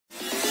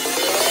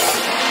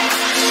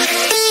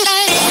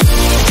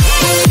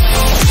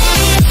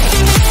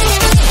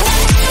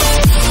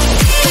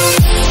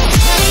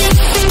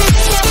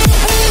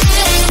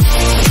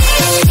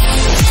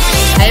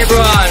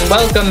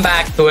welcome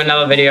back to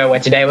another video where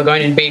today we're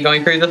going to be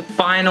going through the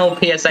final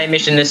PSA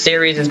mission. This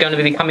series is going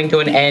to be coming to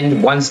an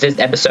end once this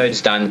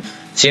episode's done.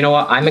 So you know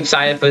what? I'm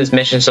excited for this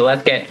mission, so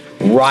let's get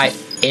right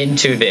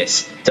into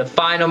this. The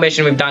final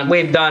mission we've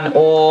done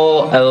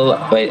all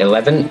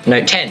 11?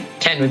 No, 10.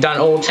 We've done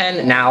all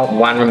 10. Now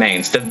one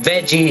remains. The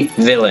Veggie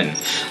villain,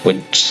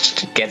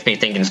 which gets me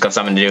thinking it's got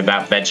something to do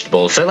about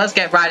vegetables. So let's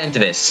get right into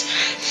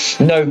this.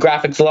 No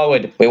graphics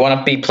lowered. We want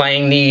to be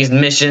playing these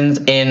missions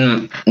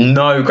in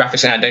no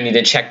graphics, and I don't need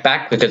to check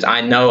back because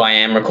I know I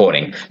am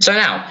recording. So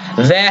now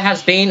there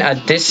has been a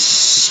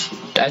disturbance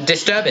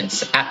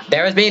at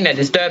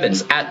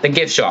the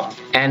gift shop,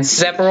 and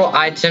several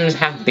items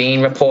have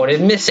been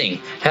reported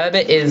missing.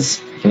 Herbert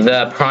is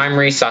the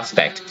primary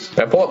suspect.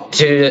 Report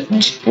to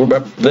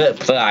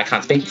I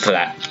can't speak for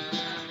that.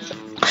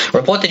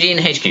 Report to G in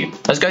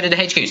HQ. Let's go to the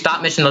HQ.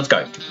 Start mission. Let's go.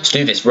 Let's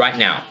do this right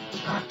now.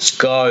 Let's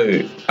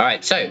go.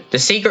 Alright, so the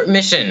secret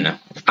mission.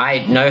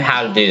 I know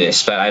how to do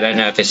this, but I don't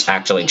know if this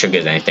actually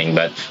triggers anything,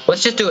 but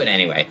let's just do it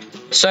anyway.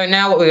 So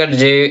now what we got to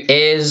do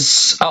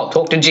is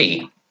talk to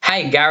G.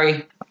 Hey,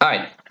 Gary.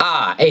 Alright.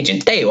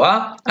 Agent. There you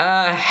are.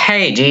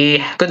 Hey,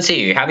 G. Good to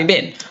see you. How have you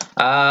been?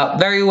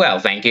 Very well,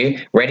 thank you.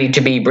 Ready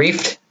to be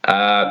briefed?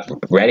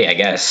 Ready, I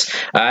guess.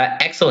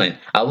 Excellent.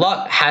 A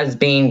lot has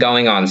been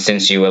going on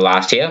since you were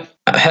last here.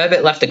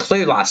 Herbert left a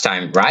clue last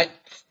time, right?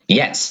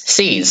 Yes.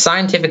 Seeds.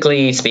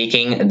 Scientifically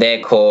speaking,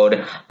 they're called...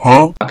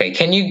 Huh? Okay,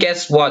 can you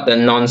guess what the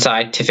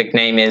non-scientific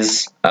name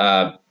is?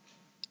 Let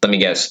me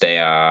guess. They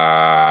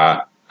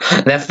are...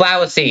 They're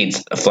flower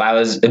seeds.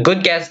 Flowers, a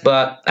good guess,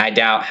 but I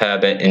doubt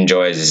Herbert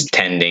enjoys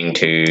tending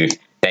to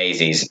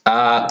daisies.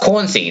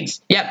 Corn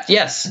seeds. Yep,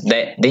 yes.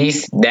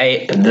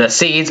 The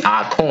seeds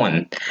are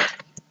corn.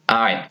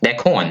 Alright, they're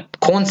corn.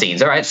 Corn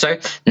seeds, alright, so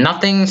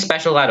nothing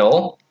special at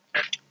all.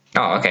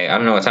 Oh, okay, I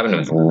don't know what's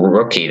happening with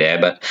Rookie there,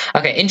 but...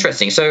 Okay,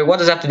 interesting. So what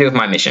does that have to do with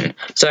my mission?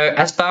 So,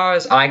 as far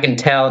as I can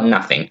tell,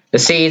 nothing. The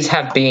seeds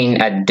have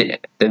been a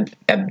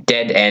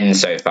dead end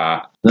so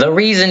far. The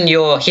reason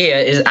you're here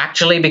is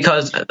actually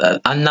because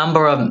a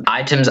number of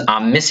items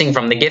are missing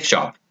from the gift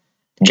shop.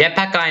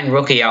 Jetpack Guy and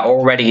Rookie are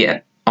already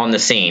on the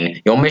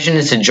scene. Your mission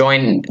is to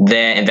join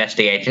their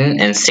investigation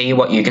and see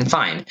what you can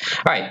find.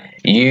 Alright,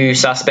 you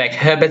suspect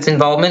Herbert's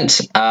involvement?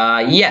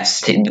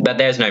 Yes, but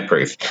there's no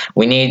proof.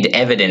 We need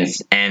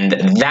evidence, and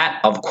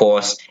that, of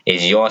course,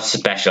 is your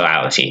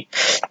speciality.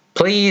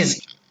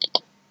 Please...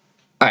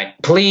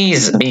 Alright,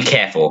 please be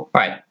careful.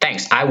 Alright,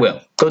 thanks, I will.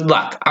 Good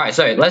luck. Alright,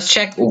 so let's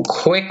check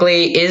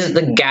quickly. Is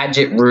the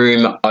gadget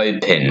room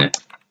open?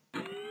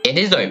 It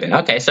is open.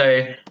 Okay,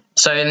 so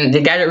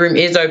the gadget room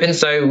is open,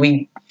 so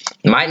we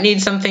might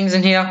need some things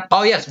in here.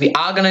 Oh yes, we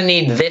are gonna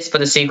need this for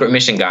the secret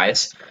mission,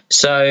 guys.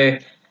 So,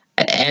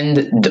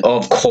 and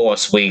of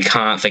course we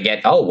can't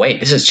forget. Oh wait,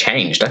 this has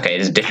changed. Okay,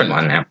 it's a different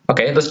one now.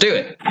 Okay, let's do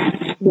it.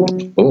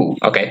 Ooh,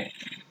 okay.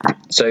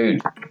 So,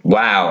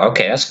 wow,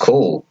 okay, that's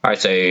cool.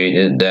 Alright, so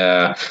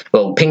the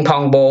little ping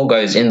pong ball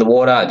goes in the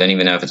water. I don't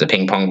even know if it's a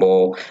ping pong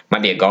ball.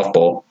 Might be a golf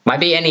ball.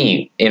 Might be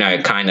any,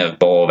 kind of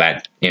ball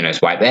that,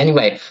 is white. But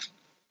anyway,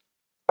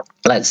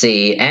 let's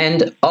see.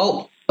 And,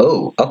 oh,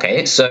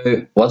 okay,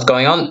 so what's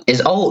going on is,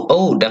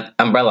 the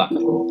umbrella.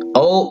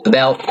 Oh, the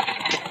bell.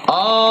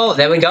 Oh,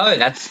 there we go.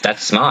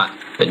 That's smart.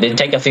 It did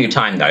take a few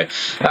time, though.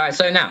 Alright,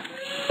 so now,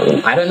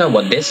 I don't know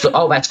what this...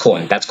 Oh, that's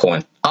corn. That's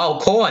corn. Oh,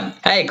 corn.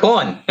 Hey,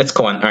 corn. It's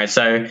corn. All right,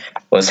 so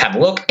let's have a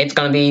look. It's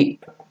going to be...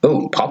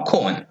 Ooh,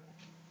 popcorn.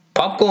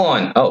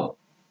 Popcorn. Oh.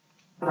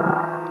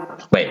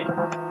 Wait.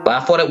 Well, I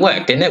thought it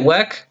worked. Didn't it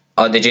work?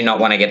 Or did you not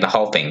want to get the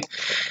whole thing?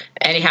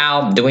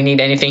 Anyhow, do we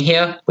need anything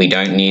here? We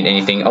don't need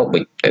anything. Oh,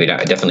 we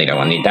definitely don't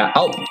want to need that.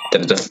 Oh,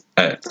 there's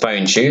a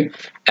phone shoe.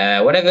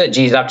 Whatever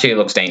G's up to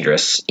looks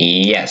dangerous.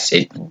 Yes,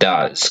 it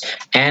does.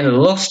 And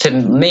looks to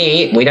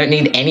me, we don't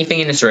need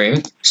anything in this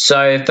room.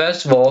 So,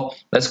 first of all,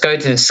 let's go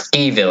to the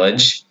ski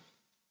village.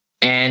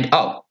 And,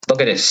 oh,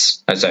 look at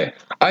this. Oh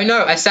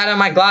no, I sat on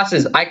my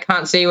glasses. I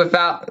can't see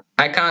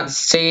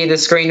the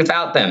screen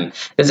without them.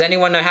 Does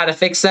anyone know how to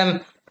fix them?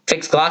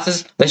 Fix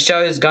glasses. The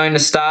show is going to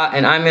start,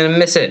 and I'm going to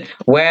miss it.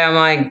 Where am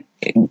I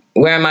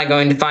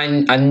going to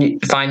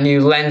find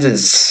new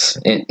lenses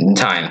in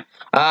time?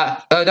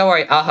 Oh, don't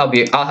worry. I'll help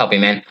you.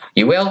 Man.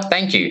 You will?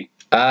 Thank you.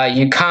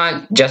 You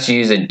can't just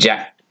use a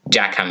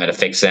jackhammer to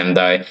fix them,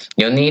 though.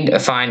 You'll need to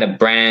find a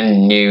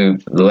brand new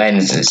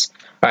lenses.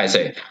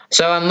 Alright,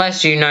 so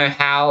unless you know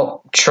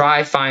how,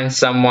 try find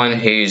someone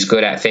who's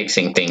good at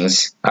fixing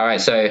things.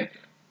 Alright, so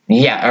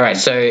yeah, alright,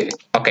 so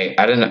okay,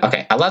 I don't know.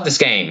 Okay, I love this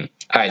game.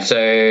 Alright,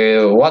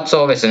 so what's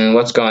all this and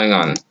what's going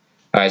on?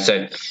 Alright,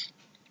 so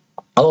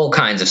all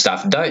kinds of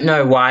stuff. Don't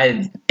know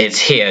why it's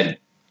here.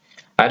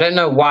 I don't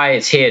know why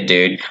it's here,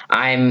 dude.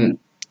 But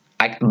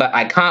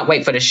I can't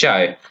wait for the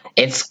show.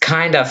 It's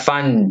kind of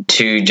fun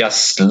to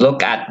just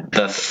look at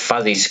the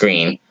fuzzy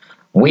screen.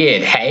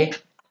 Weird, hey?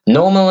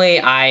 Normally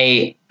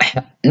I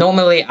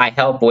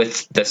help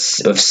with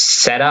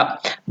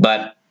setup,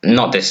 but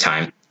not this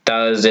time.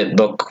 Does it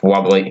look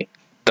wobbly?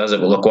 Does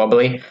it look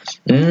wobbly?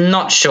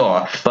 Not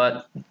sure,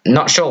 but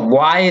not sure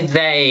why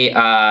they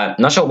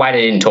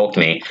didn't talk to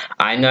me.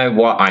 I know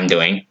what I'm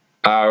doing.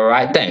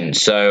 Alright then,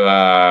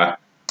 so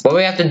what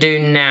we have to do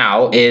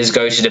now is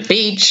go to the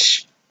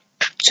beach.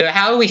 So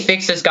how we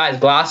fix this guy's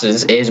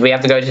glasses is we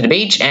have to go to the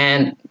beach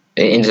and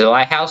into the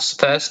lighthouse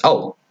first.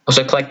 Oh,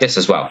 also collect this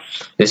as well.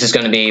 This is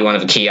going to be one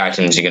of the key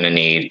items you're going to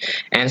need.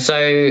 And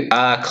so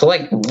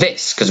collect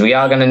this, because we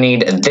are going to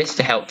need this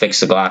to help fix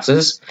the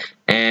glasses.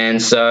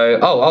 And so,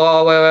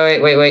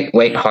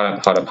 wait, hold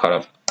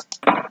up.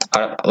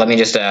 Let me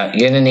just, you're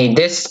going to need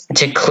this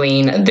to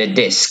clean the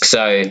disc.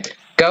 So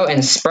go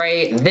and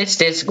spray this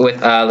disc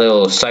with a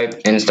little soap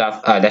and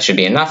stuff. That should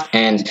be enough.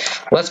 And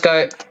let's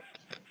go.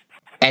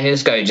 And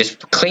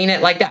just clean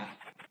it like that.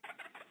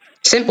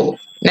 Simple.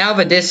 Now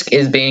the disc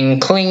is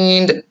being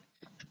cleaned.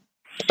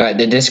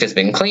 The disc has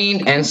been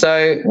cleaned, and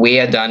so we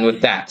are done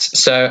with that.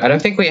 So I don't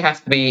think we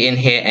have to be in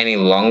here any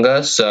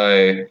longer.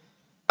 So,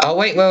 oh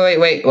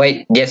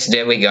wait. Yes,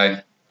 there we go.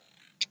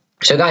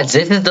 So guys,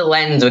 this is the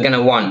lens we're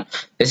gonna want.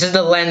 This is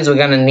the lens we're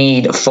gonna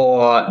need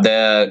for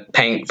the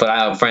paint for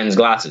our friend's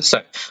glasses.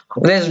 So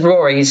there's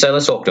Rory. So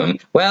let's talk to him.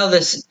 Well,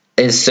 this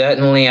is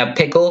certainly a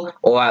pickle,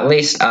 or at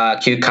least a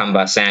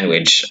cucumber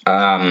sandwich.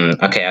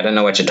 Okay, I don't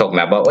know what you're talking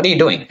about, but what are you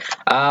doing?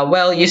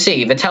 Well, you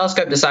see, the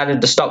telescope decided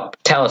to stop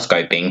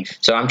telescoping,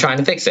 so I'm trying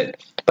to fix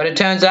it. But it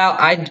turns out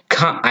I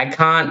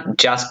can't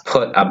just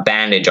put a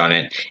bandage on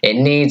it. It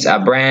needs a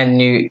brand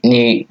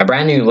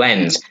new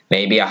lens,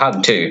 maybe a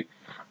hub too.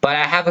 But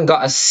I haven't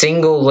got a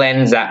single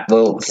lens that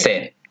will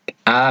fit.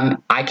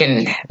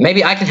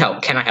 Maybe I can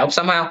help. Can I help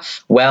somehow?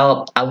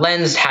 Well, a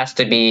lens has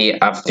to be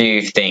a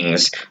few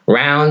things.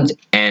 Round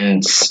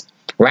and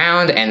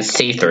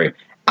see-through.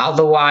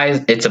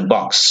 Otherwise, it's a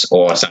box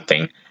or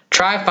something.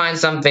 Try find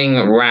something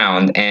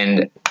round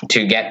and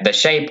to get the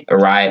shape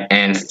right,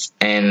 and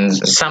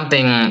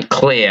something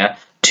clear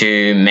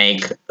to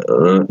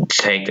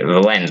take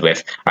the lens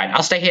with. Alright,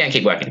 I'll stay here and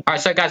keep working.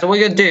 Alright, so guys, what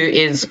we're gonna do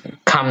is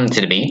come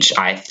to the beach.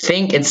 I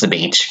think it's the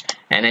beach.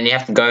 And then you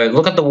have to go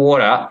look at the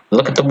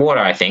water,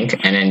 I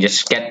think, and then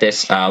just get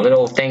this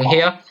little thing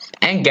here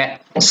and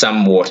get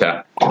some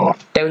water.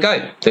 There we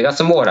go. So we got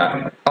some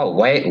water. Oh,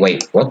 wait,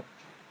 what?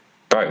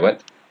 Bro,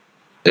 what?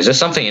 Is there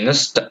something in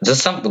this?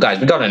 Guys,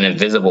 we got an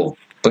invisible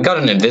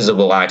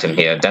item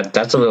here.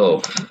 That's a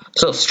little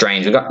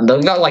strange. We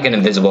got like an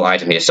invisible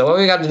item here. So what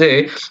we got to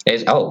do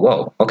is, oh,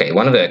 whoa, okay,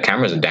 one of the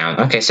cameras are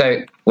down. Okay,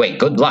 so wait,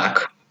 good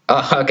luck.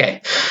 Oh,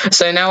 okay.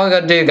 So now what we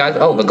got to do, guys.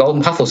 Oh, the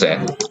golden puffle's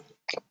there.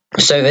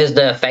 So there's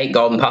the fake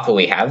golden puffle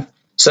we have.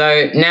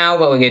 So now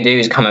what we're gonna do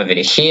is come over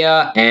to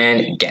here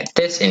and get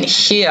this in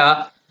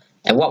here.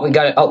 And what we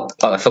got, oh,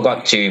 I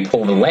forgot to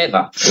pull the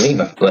lever.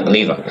 Pull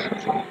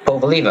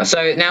the lever.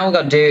 So now what we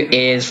got to do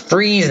is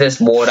freeze this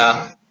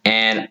water,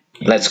 and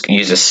let's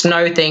use a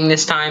snow thing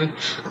this time.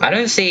 I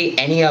don't see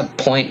any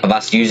point of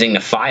us using the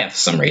fire for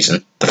some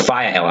reason. The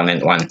fire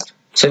element one.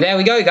 So there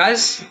we go,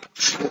 guys.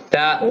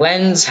 The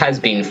lens has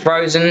been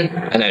frozen.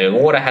 The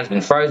water has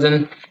been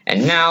frozen.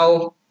 And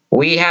now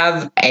we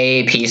have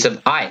a piece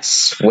of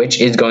ice, which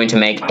is going to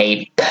make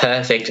a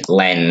perfect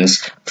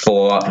lens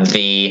for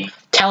the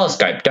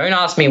telescope. Don't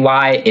ask me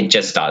why, it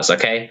just does,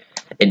 okay?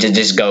 It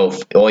just go.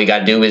 All you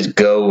gotta do is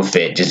go with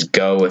it. Just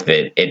go with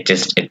it.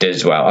 It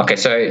does well. Okay,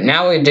 so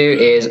now what we do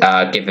is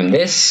give him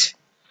this.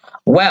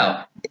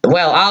 Well,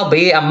 I'll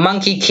be a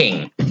monkey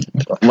king.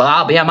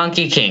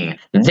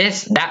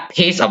 That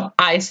piece of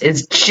ice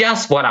is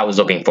just what I was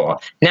looking for.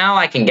 Now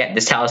I can get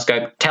this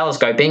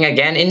telescoping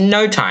again in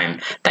no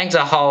time. Thanks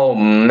a whole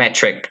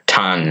metric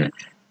ton,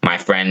 my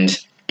friend.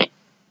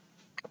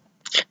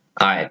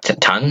 Alright,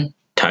 ton?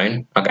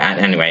 Tone? Okay,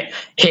 anyway.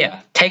 Here,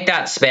 take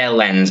that spare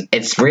lens.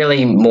 It's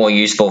really more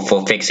useful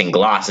for fixing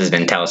glasses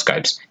than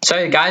telescopes.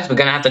 So guys, we're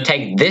gonna have to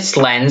take this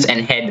lens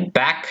and head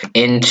back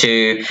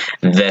into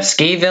the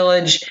ski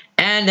village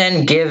and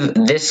then give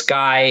this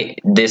guy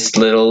this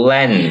little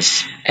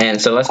lens.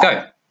 And so let's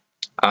go.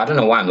 I don't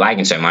know why I'm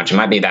lagging so much. It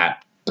might be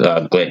that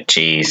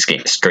glitchy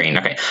screen.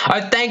 Okay.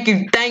 Oh, thank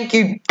you.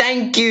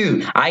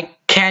 I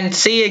can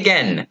see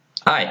again.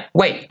 Alright,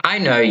 wait, I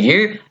know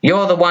you.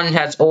 You're the one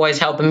that's always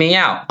helping me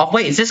out. Oh,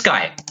 wait, it's this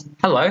guy.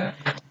 Hello.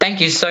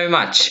 Thank you so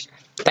much.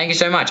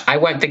 I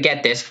won't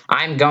forget this.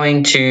 I'm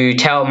going to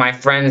tell my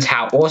friends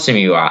how awesome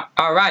you are.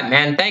 Alright,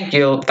 man. Thank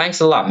you.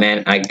 Thanks a lot,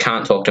 man. I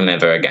can't talk to him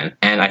ever again.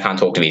 And I can't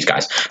talk to these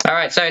guys.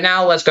 Alright, so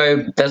now let's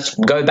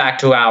go back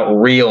to our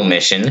real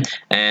mission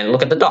and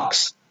look at the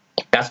docks.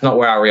 That's not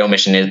where our real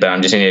mission is, but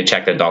I'm just need to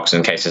check the docks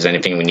in case there's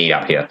anything we need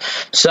up here.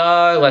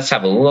 So let's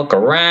have a look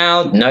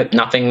around. Nope,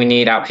 nothing we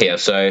need up here.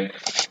 So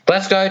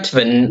let's go to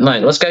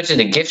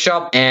the gift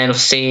shop and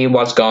see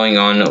what's going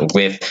on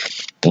with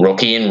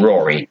Rookie and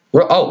Rory.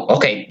 Oh,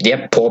 okay.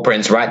 Yep, paw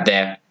prints right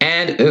there.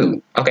 And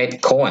ooh, okay,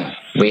 corn.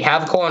 We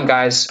have corn,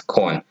 guys.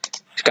 Corn.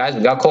 Guys,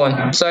 we got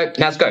corn. So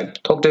let's go.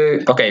 Talk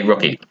to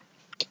Rookie.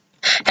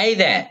 Hey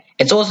there.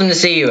 It's awesome to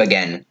see you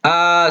again.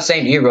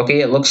 Same to you, Rookie.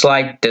 It looks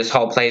like this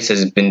whole place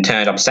has been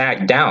turned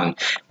upside down.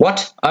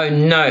 What? Oh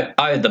no.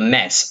 Oh, the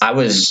mess. I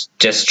was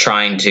just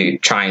trying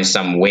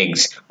some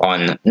wigs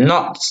on.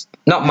 Not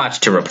much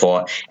to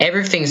report.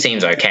 Everything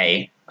seems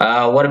okay.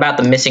 What about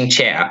the missing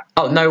chair?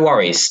 Oh, no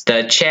worries.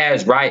 The chair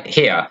is right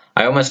here.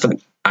 I almost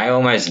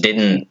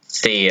didn't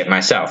see it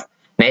myself.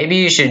 Maybe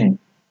you should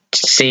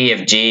see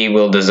if G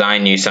will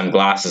design you some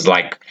glasses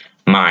like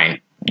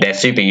mine. They're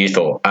super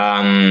useful.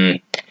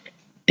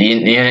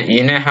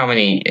 You know how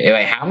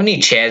many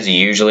chairs are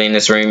usually in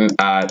this room,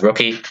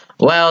 Rookie?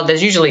 Well,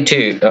 there's usually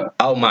two.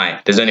 Oh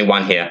my, there's only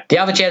one here. The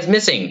other chair's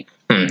missing.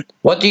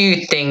 What do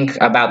you think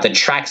about the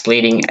tracks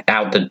leading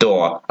out the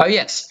door? Oh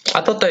yes,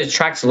 I thought those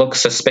tracks look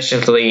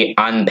suspiciously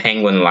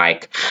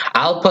un-penguin-like.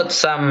 I'll put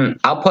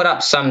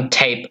up some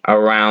tape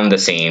around the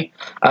scene.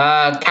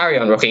 Carry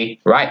on, Rookie.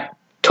 Right,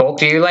 talk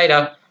to you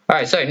later.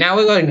 Alright, so now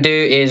what we're going to do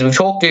is we've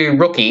talked to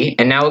Rookie,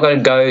 and now we're going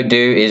to go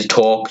do is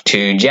talk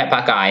to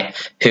Jetpack Eye,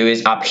 who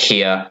is up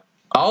here.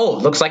 Oh,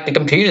 looks like the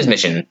computer's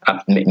missing.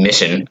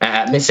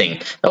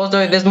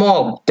 Also, there's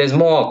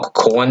more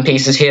corn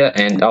pieces here,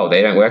 and oh,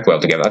 they don't work well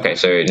together. Okay,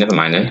 so never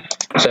mind then.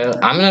 So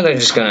I'm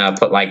just gonna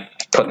put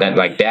that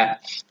like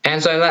that.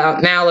 And so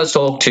now let's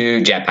talk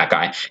to Jetpack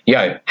Eye.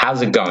 Yo,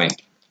 how's it going?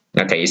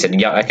 Okay, you said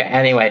yo. Okay,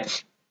 anyway,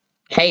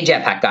 hey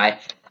Jetpack Eye.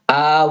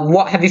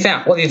 What have you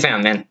found? What have you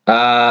found, man?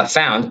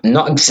 Found?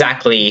 Not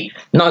exactly.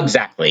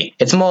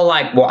 It's more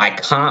like what I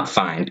can't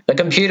find. The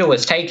computer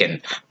was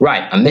taken.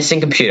 Right, a missing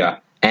computer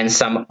and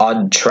some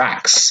odd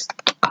tracks.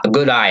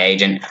 Good eye,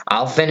 Agent.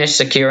 I'll finish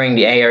securing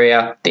the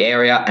area,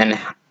 and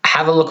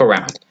have a look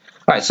around.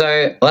 Alright,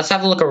 so let's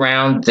have a look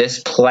around this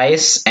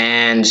place,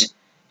 and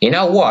you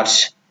know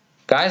what?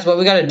 Guys, what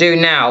we gotta do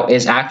now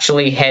is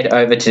actually head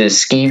over to the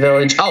ski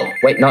village. Oh,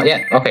 wait, not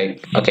yet. Okay,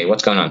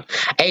 what's going on?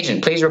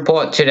 Agent, please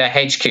report to the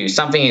HQ.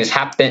 Something has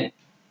happened.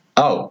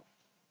 Oh,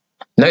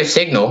 no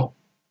signal.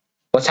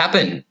 What's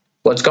happened?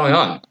 What's going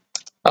on?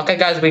 Okay,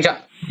 guys,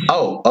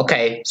 oh,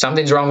 okay,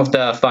 something's wrong with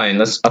the phone.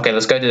 Let's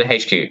go to the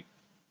HQ.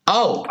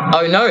 Oh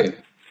no,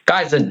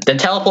 guys, the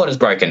teleporter's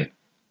broken.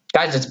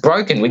 Guys, it's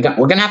broken. We're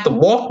gonna have to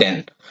walk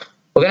then.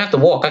 We're gonna have to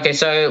walk. Okay,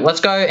 so let's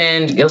go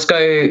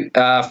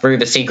through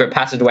the secret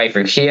passageway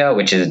through here,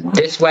 which is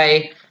this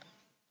way.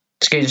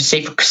 Excuse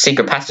me,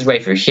 secret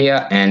passageway through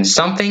here, and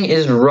something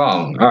is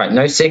wrong. All right,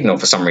 no signal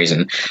for some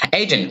reason.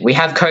 Agent, we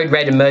have code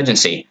red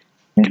emergency.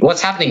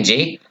 What's happening,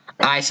 G?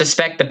 I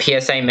suspect the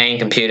PSA main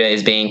computer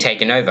is being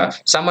taken over.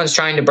 Someone's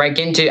trying to break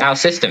into our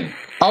system.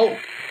 Oh,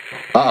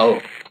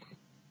 uh-oh.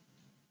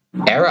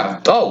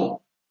 Error. Oh,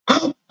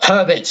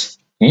 Herbert,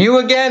 you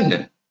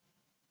again.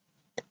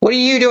 What are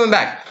you doing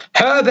back?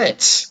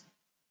 Herbert!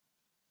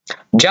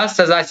 Just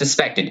as I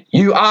suspected,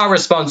 you are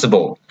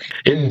responsible.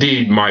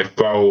 Indeed, my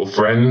foul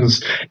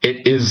friends,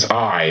 it is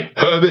I,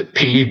 Herbert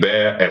P.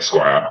 Bear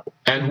Esquire,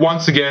 and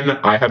once again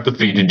I have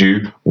defeated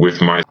you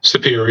with my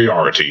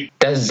superiority.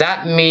 Does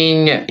that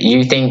mean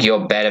you think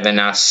you're better than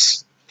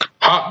us?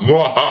 Ha!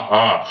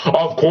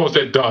 Of course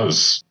it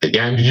does.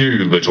 And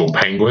you, little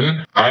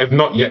penguin, I have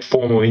not yet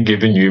formally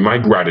given you my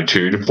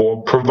gratitude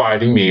for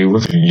providing me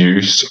with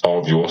use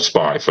of your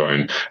spy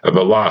phone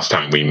the last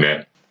time we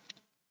met.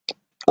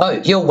 Oh,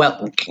 you're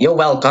welcome.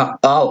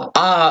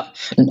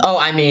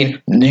 I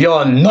mean,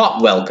 you're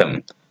not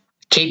welcome.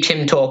 Keep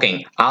him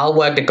talking. I'll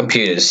work the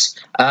computers.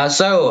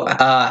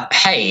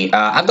 Hey,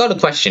 I've got a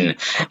question.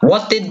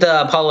 What did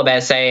the polar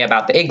bear say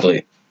about the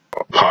igloo?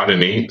 Pardon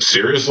me?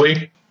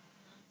 Seriously?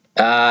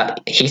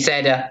 He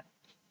says,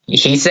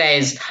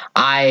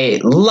 I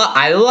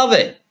love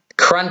it.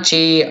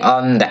 Crunchy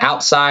on the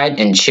outside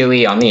and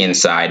chewy on the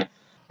inside.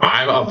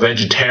 I'm a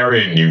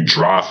vegetarian, you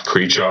draft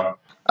creature.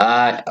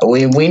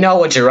 We know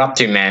what you're up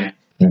to, man.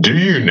 Do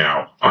you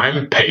now?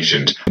 I'm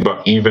patient,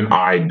 but even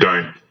I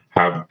don't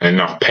have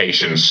enough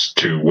patience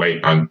to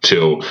wait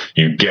until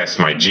you guess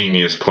my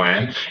genius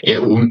plan.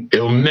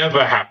 It'll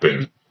never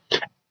happen.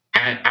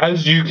 And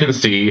as you can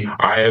see,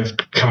 I have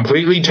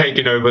completely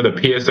taken over the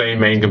PSA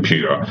main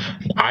computer.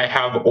 I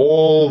have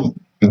all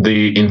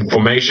the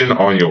information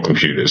on your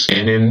computers,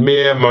 and in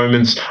mere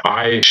moments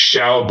I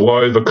shall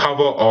blow the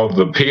cover of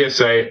the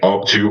PSA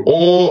up to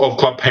all of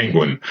Club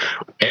Penguin.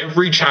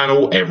 Every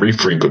channel, every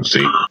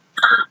frequency.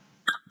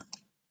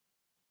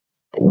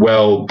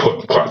 Well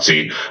put,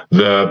 Klutzy.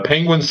 The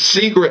Penguin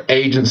secret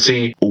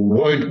agency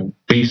won't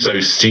be so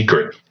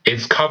secret.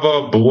 Its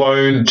cover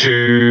blown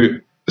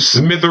to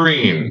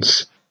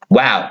smithereens.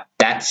 Wow,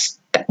 that's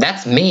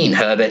mean,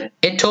 Herbert.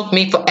 It took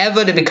me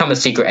forever to become a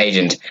secret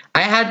agent.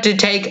 I had to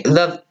take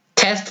the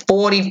test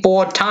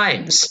 44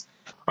 times.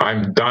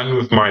 I'm done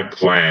with my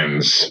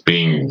plans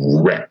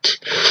being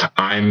wrecked.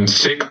 I'm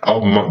sick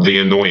of the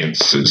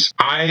annoyances.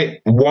 I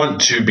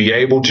want to be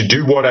able to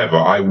do whatever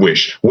I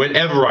wish,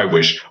 whenever I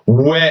wish,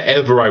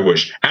 wherever I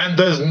wish, and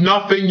there's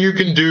nothing you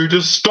can do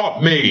to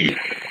stop me.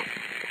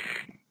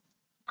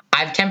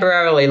 I've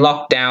temporarily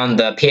locked down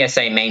the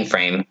PSA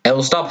mainframe. It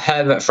will stop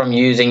Herbert from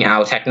using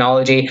our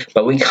technology,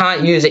 but we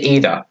can't use it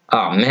either.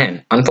 Oh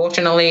man,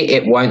 unfortunately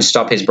it won't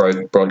stop his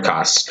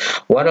broadcasts.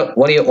 What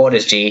are your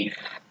orders, G?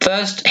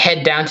 First,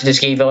 head down to the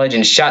ski village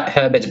and shut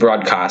Herbert's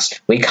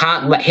broadcast. We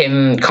can't let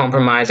him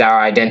compromise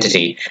our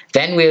identity.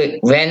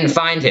 Then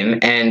find him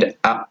and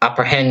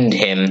apprehend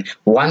him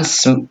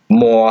once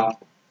more.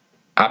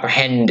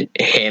 Apprehend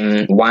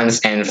him once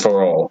and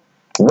for all.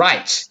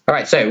 Right. All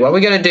right. So what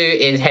we're gonna do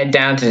is head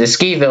down to the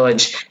ski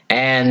village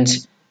and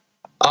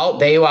oh,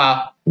 there you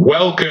are.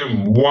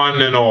 Welcome,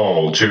 one and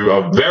all, to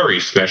a very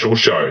special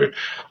show.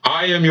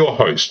 I am your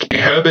host,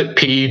 Herbert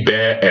P.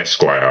 Bear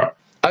Esquire.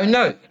 Oh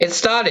no, it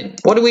started.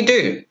 What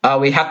do?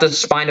 We have to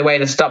find a way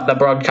to stop the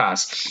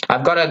broadcast.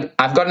 I've got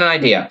an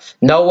idea.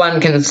 No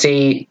one can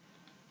see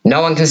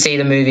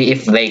the movie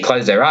if they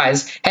close their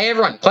eyes. Hey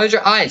everyone, close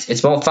your eyes.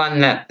 It's more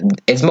fun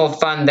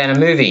than a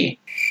movie.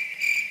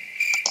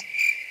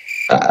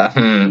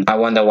 I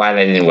wonder why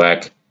that didn't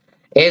work.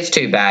 It's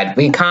too bad.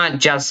 We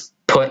can't just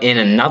put in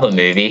another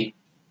movie.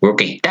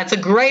 Rookie, that's a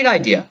great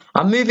idea.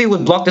 A movie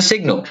would block the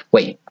signal.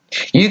 Wait.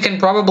 You can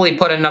probably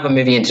put another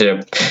movie into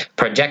the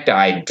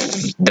projector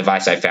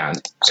device I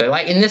found. So,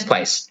 like in this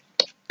place.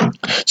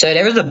 So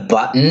there is a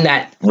button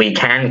that we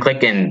can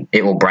click and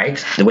it will break,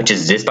 which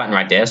is this button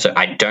right there. So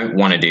I don't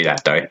want to do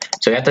that though.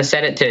 So we have to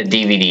set it to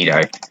DVD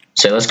though.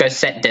 So let's go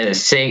set the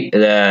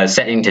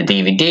setting to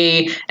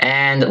DVD,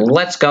 and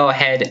let's go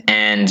ahead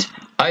and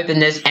open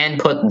this and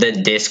put the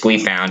disc we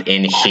found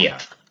in here.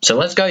 So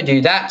let's go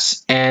do that,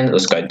 and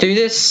let's go do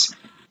this,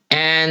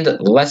 and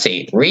let's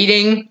see,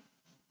 reading.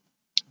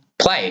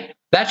 Play.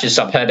 That should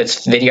stop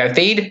Herbert's video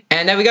feed.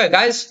 And there we go,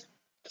 guys.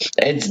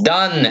 It's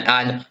done.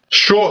 And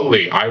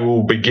shortly, I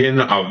will begin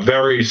a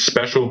very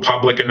special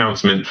public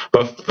announcement,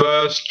 but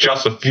first,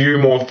 just a few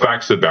more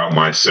facts about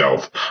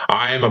myself.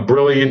 I am a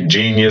brilliant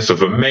genius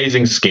of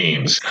amazing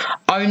schemes.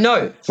 Oh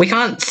no, we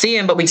can't see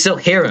him, but we still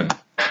hear him.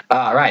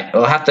 Right,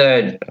 we'll have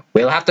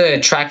to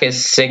track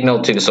his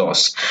signal to the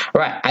source.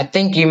 Right, I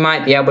think you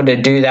might be able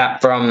to do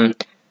that from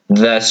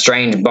the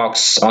strange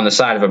box on the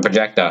side of a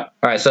projector.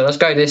 Alright, so let's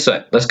go this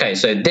way.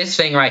 So this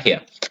thing right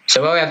here.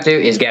 So what we have to do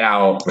is get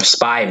our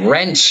spy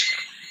wrench.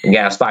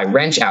 Get our spy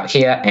wrench out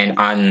here and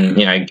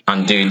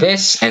undo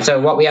this. And so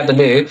what we have to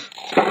do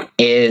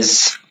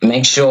is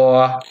make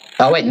sure.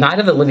 Oh wait, Night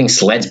of the Living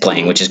Sled's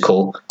playing, which is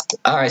cool.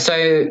 Alright,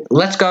 so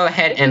let's go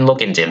ahead and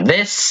look into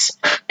this.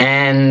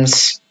 And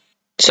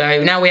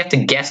so now we have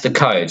to guess the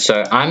code.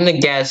 So I'm gonna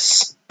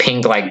guess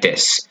pink like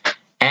this.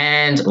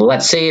 And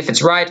let's see if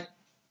it's right.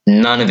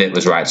 None of it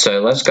was right,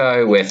 so let's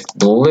go with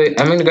blue.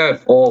 I'm going to go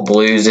with all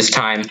blues this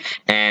time,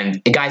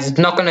 and guys, it's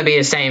not going to be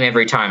the same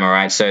every time,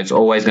 alright, so it's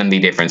always going to be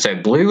different. So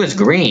blue is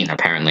green,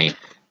 apparently.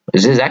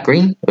 Is that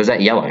green? Or is that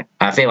yellow?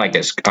 I feel like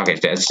this. Okay,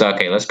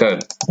 okay, let's go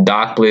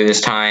dark blue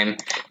this time.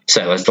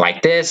 So let's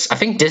like this. I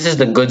think this is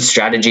the good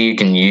strategy you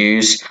can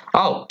use.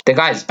 Oh,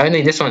 guys,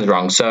 only this one's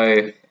wrong,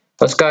 so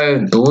let's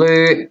go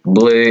blue,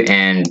 blue,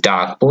 and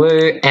dark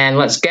blue, and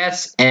let's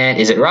guess, and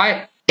is it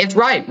right? It's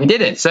right, we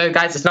did it. So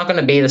guys, it's not going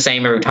to be the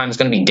same every time, it's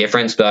going to be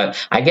different, but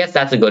I guess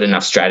that's a good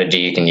enough strategy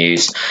you can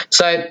use.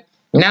 So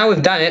now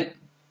we've done it,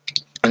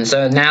 and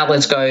so now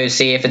let's go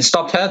see if it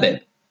stopped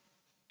Herbert.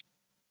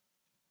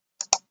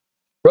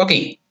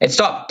 Rookie, it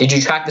stopped. Did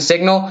you track the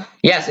signal?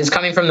 Yes, it's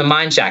coming from the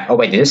mine shack. Oh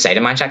wait, did it say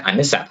the mine shack? I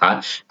missed that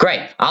part.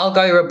 Great, I'll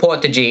go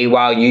report to G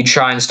while you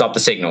try and stop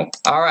the signal.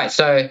 Alright,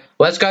 so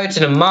let's go to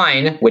the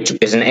mine, which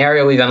is an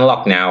area we've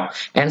unlocked now.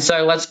 And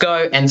so let's go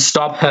and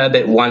stop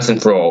Herbert once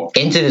and for all.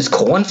 Into this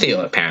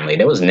cornfield, apparently.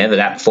 There was never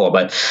that before,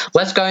 but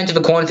let's go into the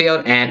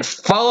cornfield and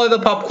follow the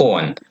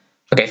popcorn.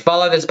 Okay,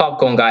 follow this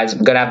popcorn, guys.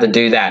 We're gonna have to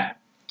do that.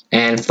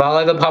 And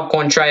follow the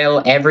popcorn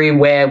trail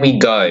everywhere we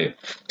go.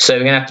 So we're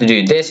going to have to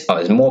do this. Oh,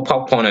 there's more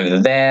popcorn over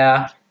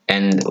there.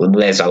 And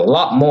there's a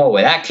lot more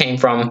where that came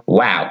from.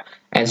 Wow.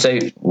 And so,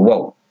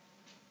 whoa.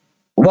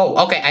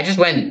 Whoa, okay, I just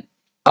went...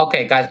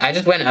 Okay, guys, I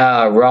just went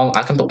wrong.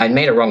 I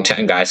made a wrong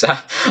turn, guys.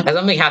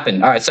 Something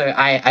happened. Alright, so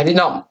I did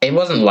not... It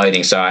wasn't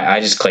loading, so I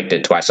just clicked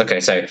it twice.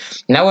 Okay, so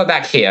now we're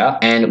back here.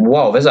 And,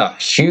 whoa, there's a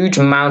huge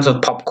amount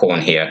of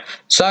popcorn here.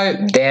 So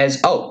there's...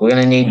 Oh, we're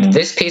going to need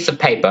this piece of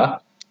paper.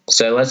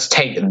 So let's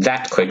take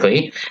that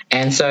quickly.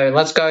 And so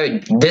let's go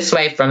this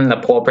way from the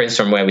paw prints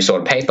from where we saw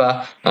the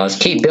paper. Now let's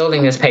keep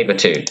building this paper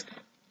too.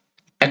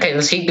 Okay,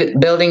 let's keep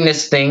building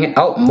this thing.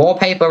 Oh, more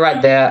paper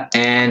right there.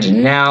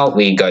 And now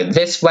we go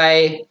this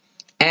way.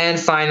 And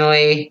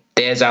finally,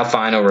 there's our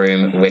final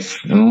room with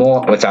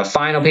our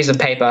final piece of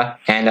paper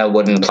and a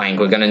wooden plank.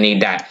 We're going to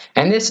need that.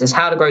 And this is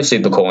how to grow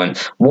super corn.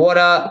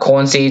 Water,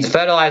 corn seeds,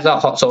 fertilizer,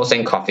 hot sauce,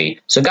 and coffee.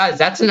 So guys,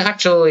 that's you're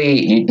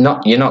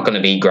not going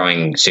to be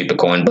growing super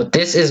corn, but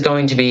this is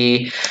going to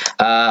be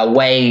a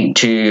way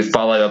to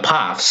follow the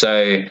path.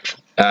 So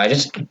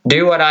just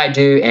do what I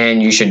do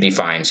and you should be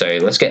fine. So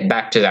let's get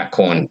back to that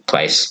corn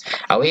place.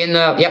 Are we in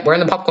the... Yep, we're in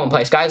the popcorn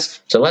place,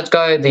 guys. So let's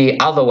go the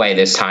other way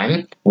this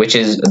time, which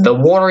is the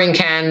watering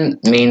can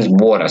means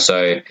water.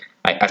 So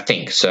I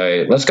think.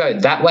 So let's go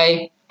that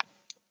way.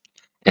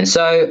 And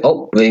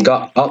so,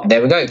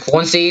 there we go,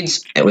 corn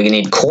seeds, and we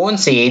need corn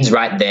seeds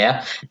right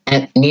there,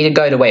 and need to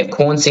go the way of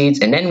corn seeds,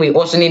 and then we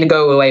also need to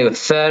go away with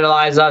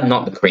fertilizer,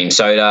 not the cream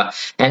soda,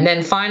 and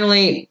then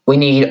finally, we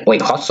need,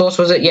 wait, hot sauce,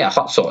 was it? Yeah,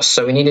 hot sauce.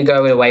 So we need to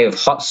go the way of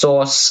hot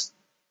sauce,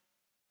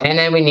 and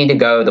then we need to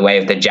go the way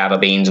of the Java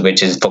beans,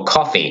 which is for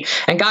coffee.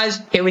 And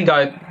guys, here we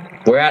go.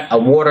 We're at a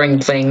watering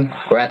thing,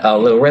 we're at a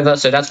little river,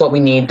 so that's what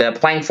we need the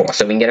plank for,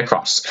 so we can get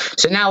across.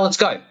 So now let's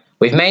go.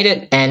 We've made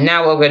it, and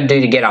now what we're going to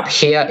do to get up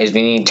here is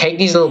we need to take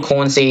these little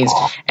corn seeds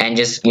and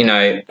just, you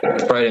know,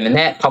 throw them in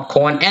there,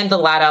 popcorn, and the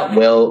ladder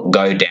will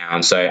go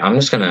down. So I'm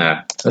just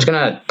gonna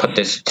put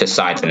this to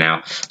side for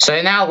now.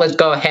 So now let's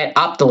go ahead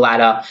up the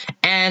ladder,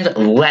 and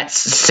let's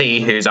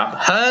see who's up.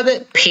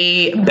 Herbert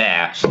P.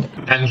 Bear.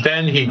 And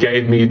then he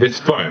gave me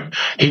this phone.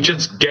 He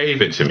just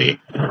gave it to me.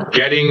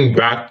 Getting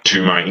back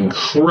to my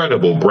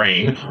incredible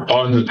brain,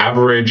 on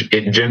average,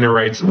 it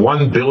generates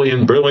 1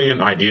 billion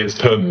brilliant ideas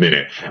per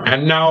minute.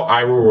 And now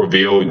I will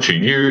reveal to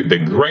you the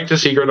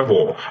greatest secret of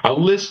all, a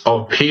list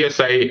of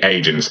PSA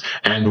agents,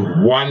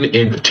 and one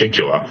in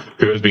particular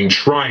who has been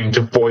trying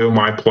to foil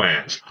my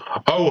plans.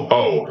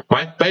 Oh,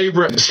 my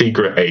favorite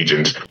secret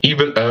agent,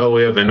 even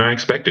earlier than I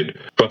expected,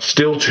 but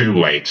still too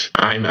late.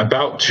 I'm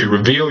about to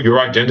reveal your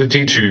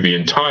identity to the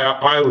entire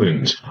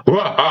island.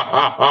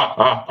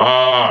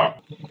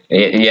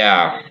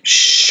 Yeah,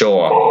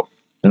 sure.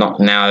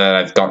 Not now that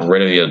I've gotten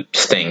rid of your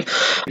thing.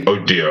 Oh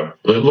dear,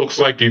 it looks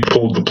like you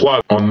pulled the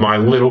plug on my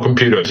little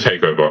computer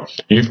takeover.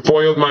 You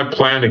foiled my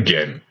plan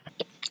again.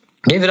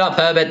 Give it up,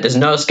 Herbert. There's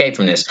no escape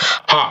from this.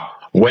 Ha!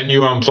 When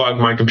you unplug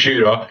my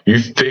computer, you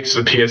fix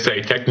the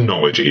PSA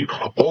technology.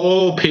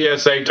 All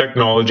PSA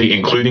technology,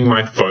 including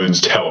my phone's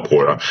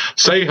teleporter.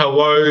 Say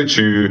hello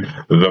to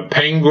the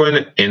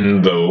penguin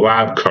in the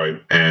lab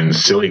coat and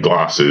silly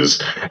glasses,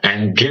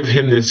 and give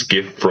him this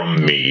gift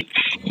from me.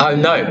 Oh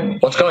no,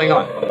 what's going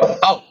on?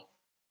 Oh,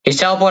 he's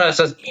teleported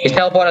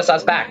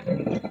us back.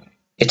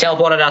 He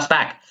teleported us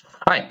back.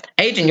 Alright,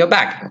 Agent, you're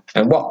back.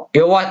 And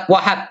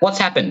what's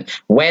happened?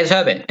 Where's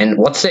Herbert? And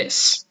what's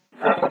this?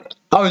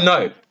 Oh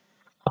no.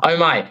 Oh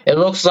my, it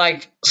looks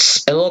like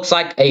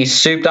a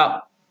souped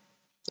up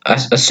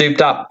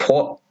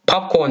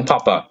popcorn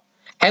popper.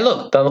 Hey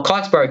look, the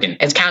clock's broken.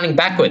 It's counting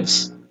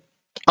backwards.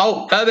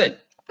 Oh, Herbert,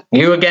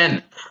 you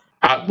again.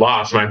 At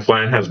last, my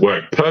plan has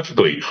worked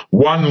perfectly.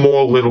 One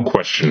more little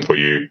question for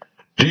you.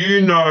 Do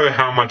you know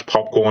how much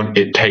popcorn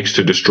it takes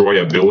to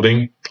destroy a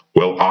building?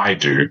 Well, I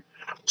do.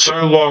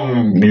 So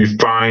long, you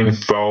fine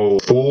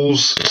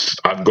fools.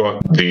 I've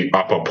got the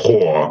upper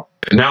paw.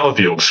 Now, if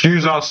you'll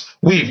excuse us,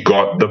 we've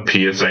got the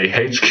PSA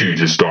HQ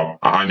to stop.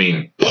 I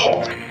mean,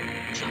 pop.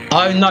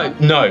 Oh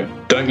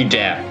no, don't you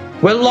dare.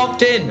 We're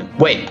locked in.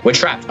 Wait, we're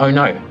trapped. Oh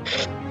no.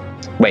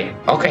 Wait,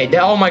 okay,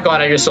 oh my god,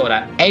 I just saw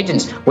that.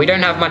 Agents, we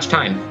don't have much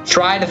time.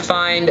 Try to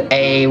find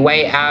a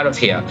way out of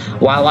here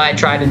while I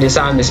try to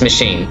disarm this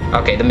machine.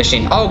 Okay, the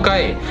machine.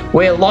 Okay,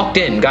 we're locked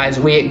in, guys.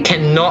 We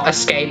cannot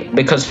escape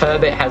because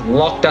Herbert has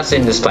locked us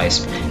in this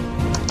place.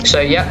 So,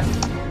 yep,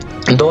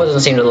 the door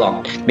doesn't seem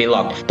to be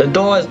locked. The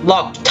door is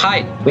locked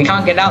tight. We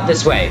can't get out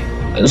this way.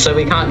 So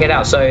we can't get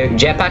out. So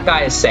Jetpack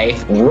Guy is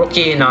safe.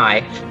 Rookie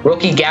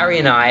Gary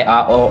and I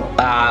are all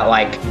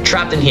like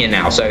trapped in here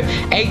now. So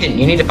Agent,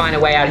 you need to find a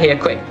way out here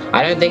quick.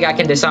 I don't think I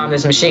can disarm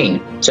this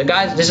machine. So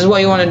guys, this is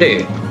what you want to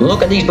do.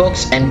 Look at these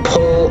books and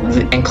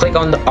click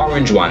on the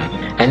orange one.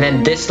 And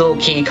then this little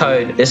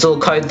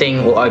code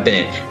thing will open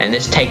it. And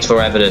this takes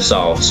forever to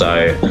solve.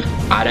 So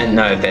I don't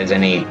know if there's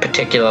any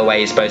particular way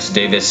you're supposed to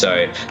do this.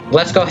 So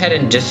let's go ahead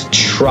and just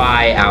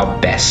try our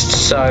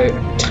best. So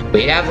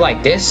we have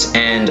like this,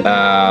 and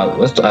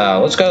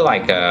let's go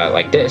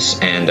like this,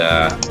 and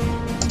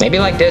maybe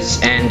like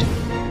this, and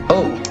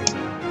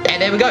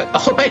and there we go.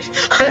 Oh wait,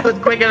 that was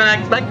quicker than I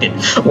expected.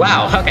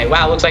 Wow. Okay.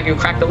 Wow. Looks like you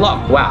cracked the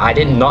lock. Wow. I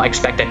did not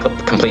expect to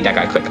complete that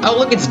guy quick. Oh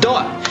look, it's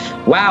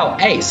Dot. Wow.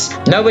 Ace.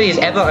 Nobody's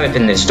ever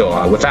opened this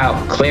door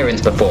without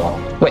clearance before.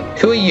 Wait,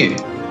 who are you?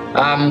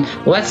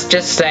 Let's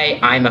just say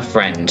I'm a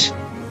friend.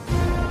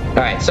 All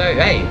right. So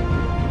hey,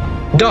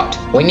 Dot.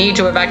 We need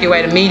to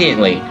evacuate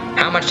immediately.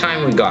 How much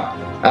time we got?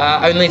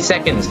 Only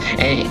seconds,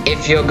 and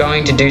if you're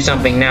going to do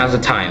something, now's the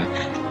time.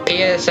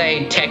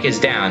 PSA tech is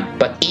down,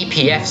 but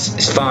EPF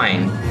is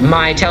fine.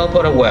 My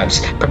teleporter works.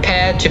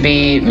 Prepare to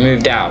be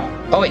moved out.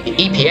 Oh wait,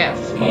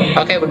 EPF.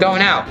 Okay, we're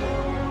going out.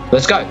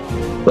 Let's go.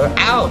 We're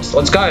out.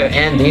 Let's go.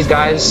 And these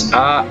guys,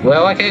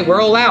 well, okay,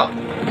 we're all out.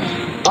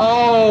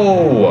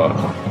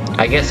 Oh,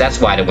 I guess that's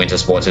why the winter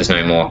sports is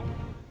no more.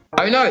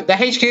 Oh no, the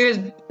HQ.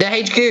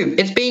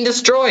 It's being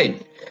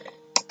destroyed.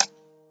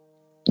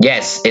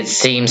 Yes, it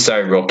seems so,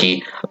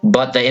 Rookie,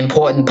 but the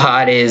important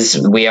part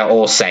is we are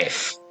all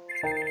safe.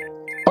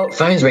 Oh,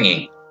 phone's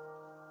ringing.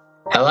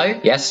 Hello?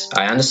 Yes,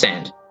 I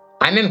understand.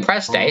 I'm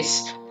impressed,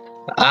 Ace.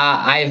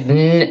 I've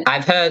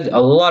heard a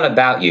lot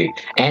about you,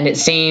 and it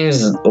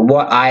seems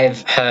what I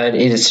heard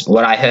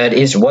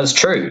was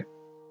true.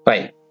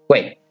 Wait.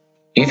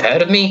 You've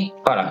heard of me?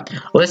 Hold on.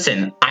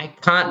 Listen, I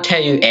can't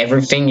tell you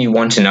everything you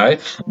want to know,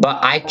 but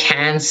I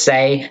can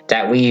say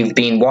that we've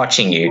been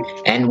watching you,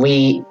 and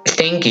we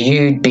think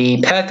you'd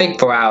be perfect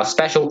for our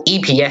special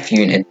EPF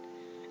unit.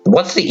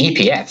 What's the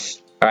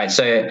EPF? Alright,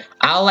 so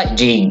I'll let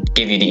G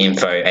give you the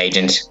info,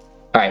 Agent.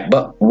 Alright,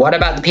 but what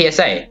about the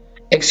PSA?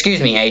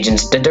 Excuse me,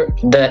 agents,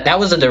 that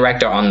was the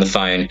director on the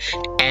phone,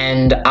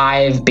 and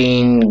I've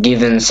been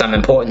given some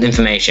important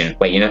information.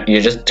 Wait,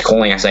 you're just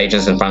calling us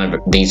agents in front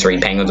of these three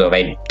penguins, or are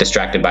they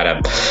distracted by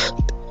the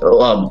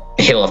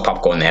hill of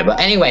popcorn there?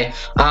 But anyway,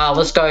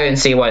 let's go and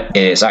see what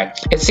it is. Alright,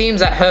 it seems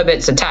that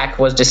Herbert's attack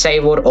was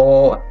disabled,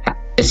 or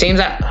it seems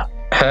that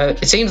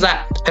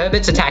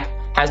Herbert's attack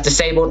has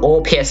disabled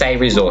all PSA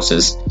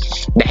resources.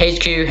 The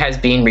HQ has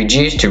been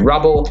reduced to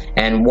rubble,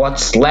 and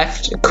what's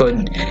left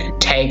could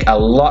take a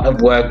lot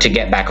of work to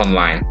get back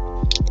online.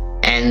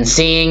 And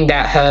seeing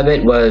that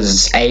Herbert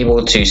was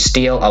able to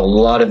steal a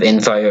lot of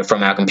info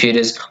from our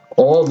computers,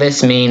 all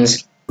this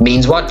means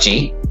what,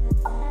 G?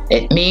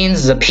 It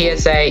means the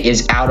PSA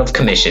is out of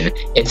commission.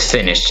 It's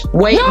finished.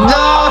 Wait,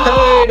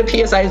 no! The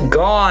PSA is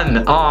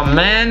gone. Oh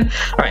man.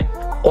 Alright.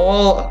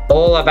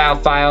 All of our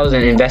files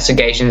and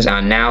investigations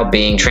are now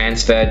being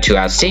transferred to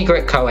our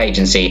secret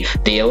co-agency,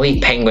 the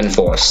Elite Penguin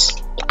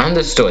Force.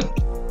 Understood.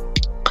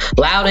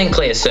 Loud and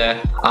clear,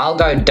 sir. I'll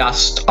go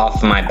dust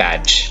off my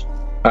badge.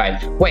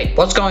 Alright, wait,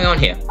 what's going on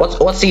here?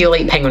 What's the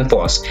Elite Penguin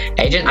Force?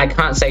 Agent, I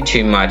can't say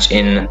too much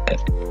in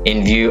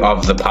view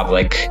of the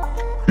public.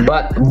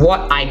 But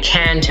what I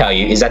can tell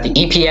you is that the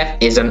EPF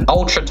is an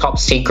ultra top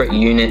secret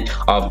unit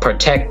that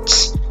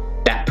protects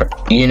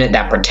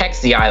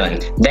the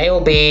island. They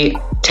will be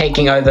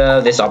taking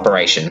over this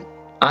operation.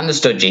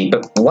 Understood, G,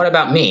 but what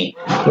about me?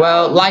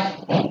 Well, like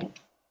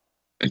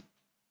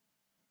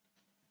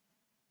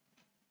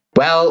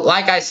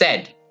I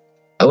said,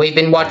 we've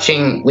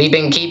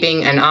been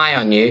keeping an eye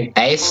on you,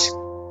 Ace.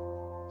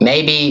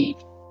 Maybe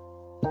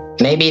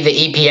the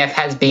EPF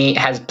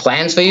has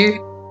plans for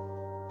you?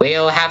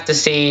 We'll have to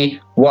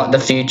see what the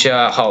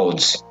future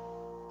holds.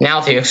 Now,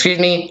 if you excuse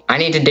me, I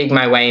need to dig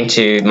my way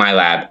into my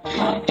lab.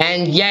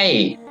 And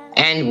yay!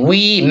 And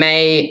we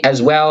may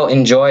as well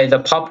enjoy the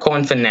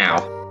popcorn for now.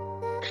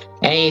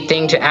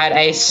 Anything to add,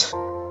 Ace?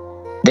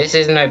 This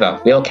isn't over.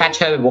 We'll catch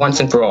Herbert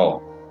once and for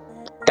all.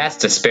 That's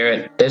the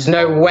spirit. There's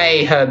no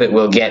way Herbert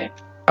will get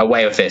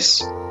away with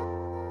this.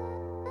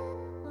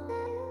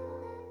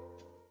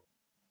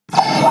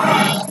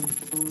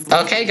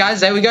 Okay, guys,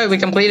 there we go. We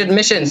completed the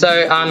mission.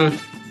 So,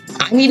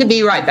 I need to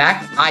be right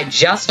back. I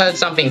just heard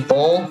something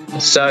fall,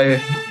 so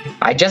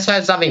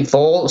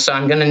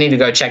I'm gonna need to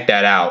go check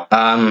that out.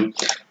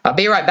 I'll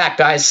be right back,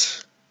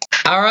 guys.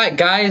 Alright,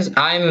 guys,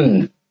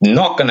 I'm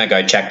not gonna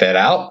go check that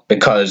out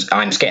because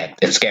I'm scared.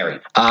 It's scary.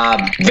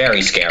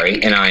 Very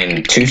scary, and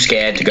I'm too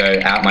scared to go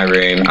out my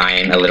room. I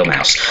am a little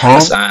mouse.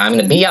 So I'm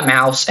gonna be a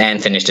mouse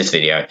and finish this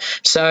video.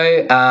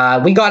 So,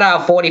 we got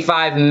our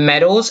 45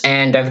 medals,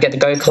 and don't forget to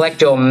go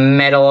collect your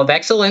Medal of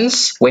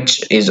Excellence,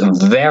 which is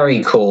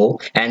very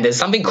cool. And there's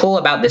something cool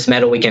about this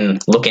medal we can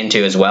look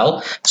into as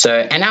well. So,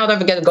 and now don't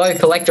forget to go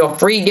collect your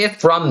free gift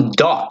from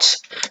Dot,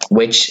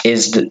 which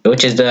is the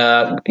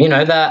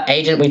the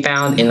agent we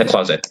found in the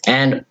closet.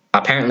 And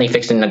apparently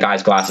fixing the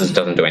guy's glasses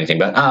doesn't do anything,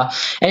 but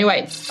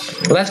anyway,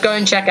 let's go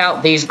and check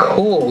out these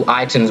cool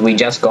items we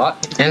just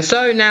got. And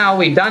so now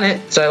we've done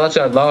it, so let's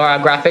go lower our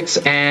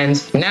graphics,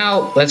 and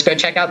now let's go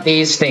check out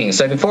these things.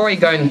 So before we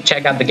go and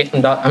check out the gift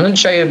from Dot, I'm going to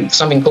show you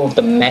something cool with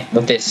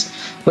this.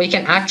 There's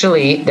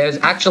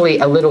actually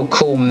a little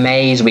cool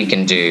maze we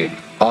can do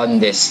on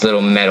this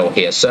little medal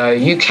here. So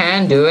you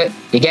can do it.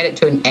 You get it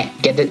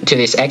to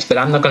this X, but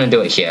I'm not going to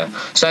do it here.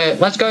 So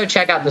let's go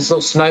check out this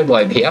little snow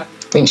globe here.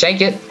 We can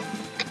shake it.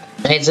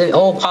 It's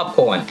all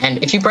popcorn,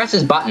 and if you press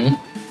this button,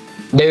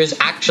 there's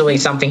actually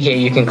something here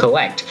you can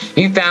collect.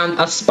 You found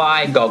a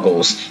spy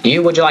goggles.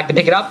 Would you like to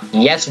pick it up?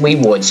 Yes, we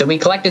would. So we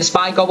collected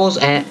spy goggles,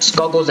 and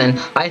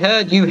I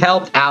heard you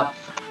helped out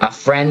a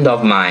friend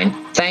of mine.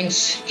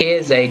 Thanks.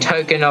 Here's a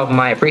token of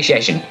my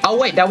appreciation. Oh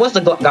wait, that was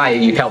the guy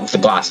you helped with the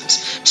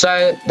glasses.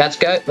 So let's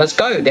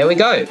go. There we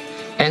go.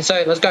 And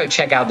so let's go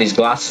check out these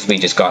glasses we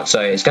just got.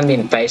 So it's going to be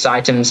in face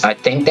items, I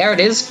think. There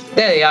it is.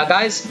 There they are,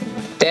 guys.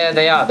 There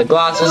they are, the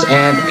glasses.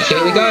 And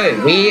here we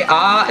go. We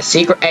are a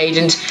secret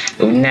agent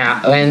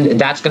now. And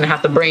that's going to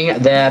have to bring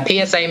the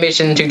PSA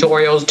mission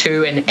tutorials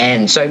to an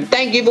end. So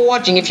thank you for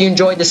watching. If you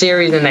enjoyed the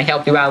series and they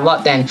helped you out a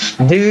lot, then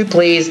do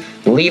please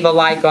leave a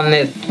like on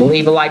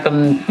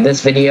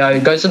this video.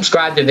 Go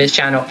subscribe to this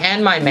channel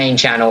and my main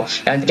channel.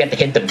 Don't forget to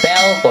hit the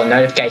bell for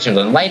notifications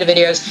on later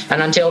videos.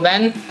 And until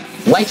then,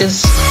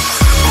 laters.